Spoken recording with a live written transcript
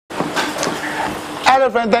Hello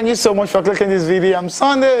friend, thank you so much for clicking this video. I'm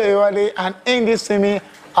Sunday Ewale, and in this video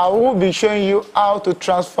I will be showing you how to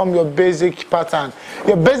transform your basic pattern.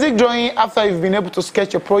 Your basic drawing, after you've been able to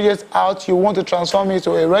sketch your project out, you want to transform it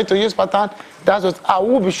to a ready to use pattern. That's what I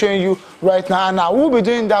will be showing you right now, and I will be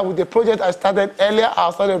doing that with the project I started earlier.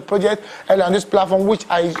 I started a project earlier on this platform which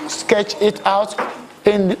I sketched it out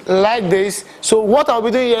in like this. So what I'll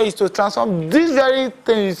be doing here is to transform this very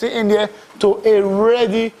thing you see in here to a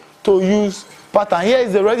ready to use pattern. Here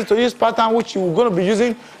is the ready to use pattern which you're going to be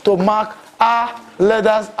using to mark our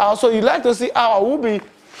letters out. So you like to see how I will be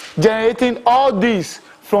generating all this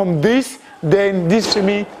from this, then this to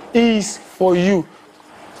me is for you.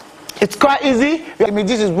 It's quite easy. I mean,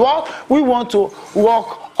 this is what we want to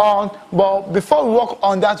work on, but before we work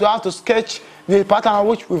on that, we have to sketch the pattern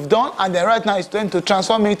which we've done, and then right now it's going to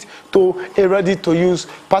transform it to a ready to use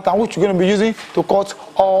pattern which we're going to be using to cut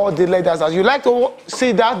all the letters. As you like to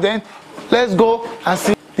see that, then let's go and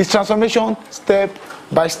see this transformation step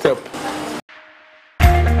by step.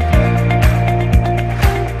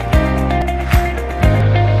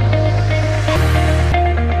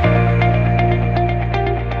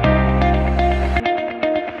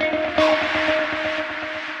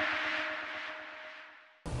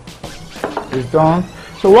 It's done.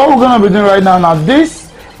 So what we're going to be doing right now,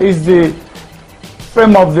 this is the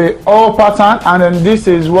frame of the all pattern, and then this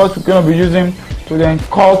is what we're going to be using to then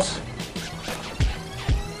cut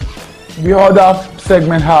the other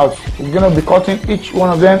segment out. We're going to be cutting each one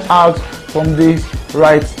of them out from this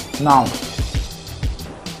right now.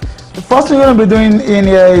 The first thing we're going to be doing in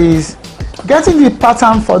here is getting the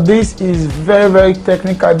pattern for this is very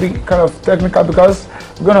technical, because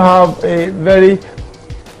we're going to have a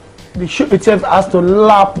the shoe itself has to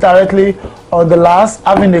lap directly on the last,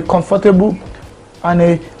 having a comfortable and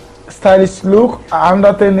a stylish look.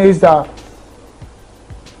 Another thing is that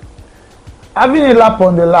having a lap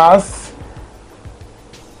on the last,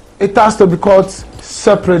 it has to be cut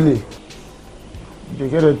separately. You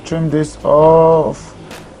get to trim this off.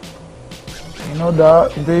 You know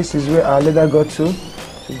that this is where our leather got to.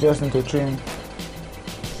 So you just need to trim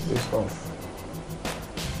this off.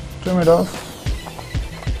 Trim it off.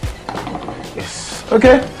 Yes.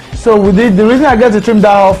 Okay. So we did. The reason I get to trim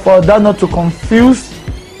that off for that not to confuse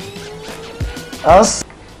us.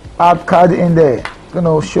 Add card in there.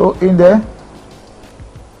 Gonna show in there.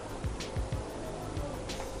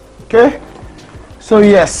 Okay. So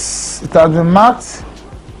yes, it has been marked,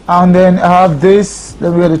 and then I have this.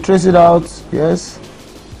 Then we're gonna trace it out. Yes.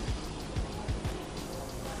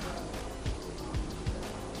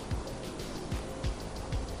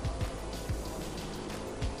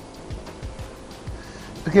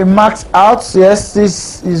 Okay, marked out. Yes,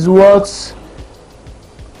 this is what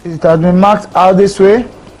it has been marked out this way,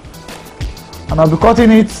 and I'll be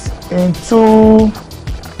cutting it in two.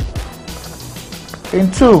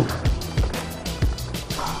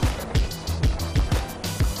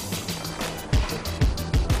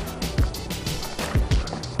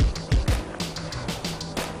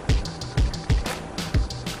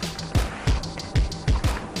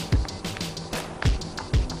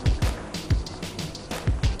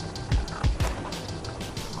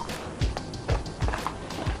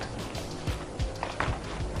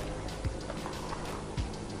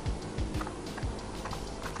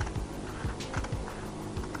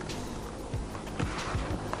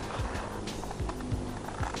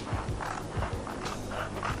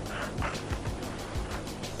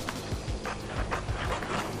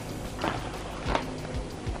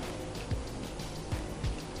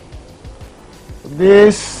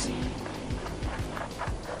 This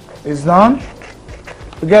is done.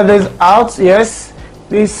 To get this out, yes,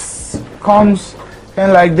 this comes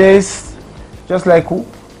in like this, just like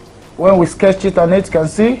when we sketch it on it. You can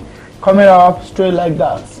see coming up straight like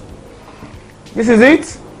that. This is it.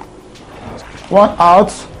 One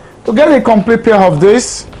out. To get a complete pair of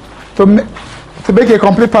this, to make a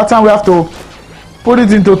complete pattern, we have to put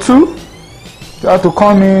it into two. You have to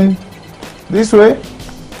come in this way.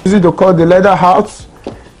 Easy to cut the leather out.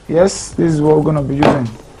 Yes, this is what we're going to be using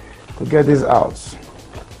to get this out.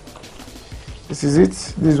 This is it.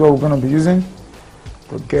 This is what we're going to be using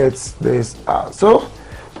to get this out. So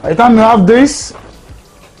by the time you have this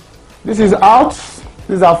is out.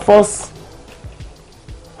 This is our first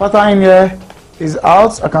pattern in here is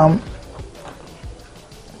out. I can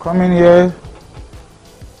come in here,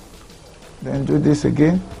 then do this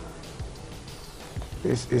again.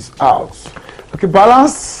 This is out. Okay,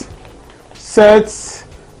 balance set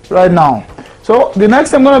right now. So the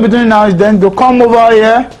next thing I'm going to be doing now is then to come over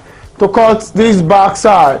here to cut this back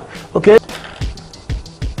side. Okay,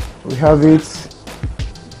 we have it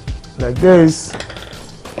like this.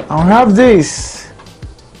 And we have this.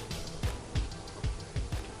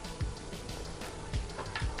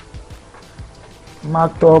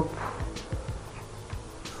 Marked up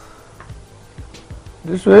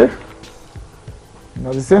this way, and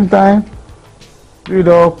at the same time read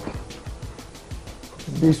up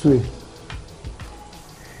this way.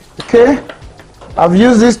 Okay, I've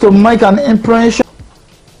used this to make an impression.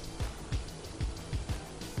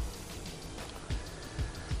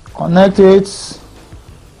 Connect it.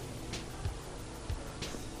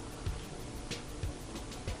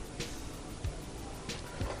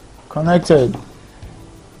 Connected.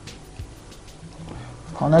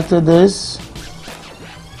 Connected this.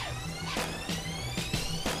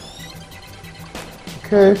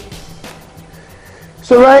 Okay.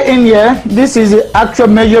 So right in here, this is the actual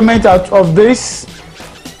measurement out of this.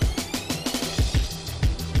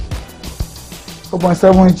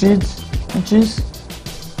 4.7 inches.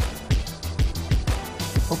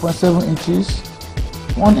 4.7 inches.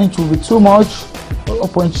 1 inch will be too much.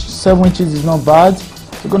 0.7 inches is not bad.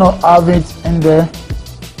 We're gonna have it in there.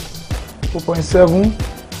 4.7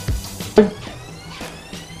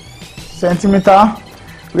 centimeter.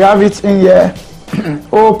 We have it in here.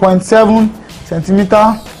 0.7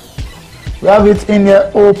 centimeter. We have it in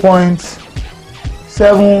here.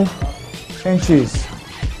 0.7 inches.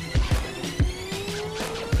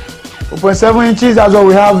 0.7 inches. That's what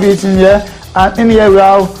we have it in here. And in here we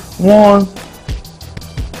have one.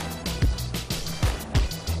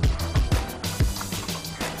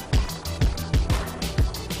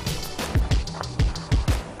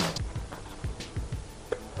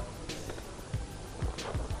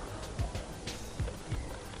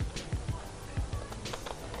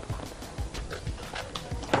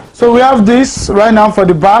 So we have this right now for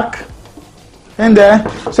the back in there.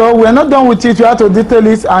 So we're not done with it. We have to detail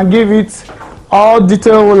it and give it all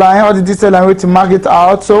detail line, all the detail line to mark it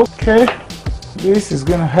out. So okay, this is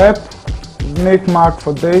gonna help. Make mark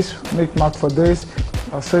for this, make mark for this.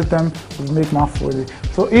 I'll set them with make mark for this.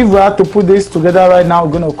 So if we have to put this together right now,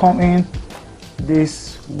 we're gonna come in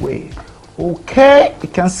this way. Okay, you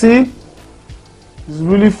can see it's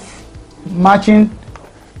really matching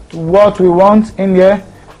to what we want in here.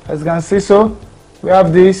 As you can see, so we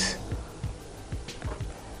have this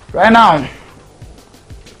right now.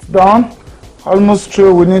 It's done, almost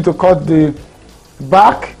through. We need to cut the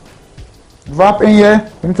back wrap in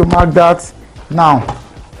here. We need to mark that now.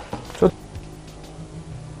 So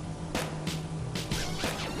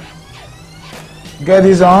get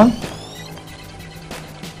this on,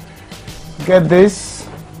 get this.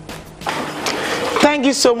 Thank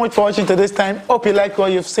you so much for watching today's time. Hope you like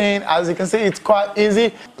what you've seen. As you can see, it's quite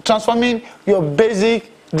easy. Transforming your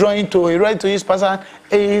basic drawing to a ready-to-use pattern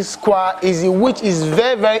is quite easy, which is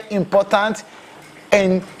very, very important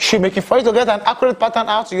in shoemaking. For you to get an accurate pattern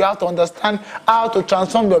out, you have to understand how to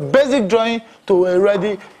transform your basic drawing to a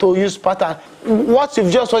ready-to-use pattern. What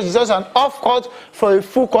you've just watched is just an off-cut for a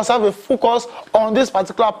full course. I have a full course on this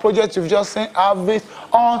particular project you've just seen. I have it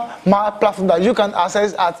on my platform that you can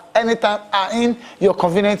access at any time and in your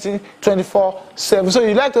convenience 24/7. So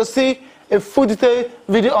you'd like to see a full detailed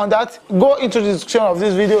video on that, go into the description of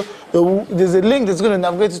this video. There's a link that's going to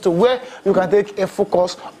navigate you to where you can take a full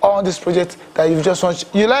course on this project that you've just watched.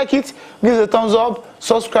 You like it? Give it a thumbs up,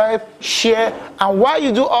 subscribe, share, and while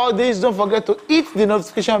you do all this, don't forget to hit the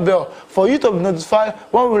notification bell for you to be notified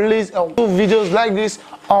when we release videos like this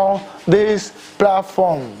on this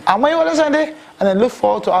platform. I'm Sunday, and I look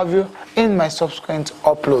forward to have you in my subsequent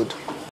upload.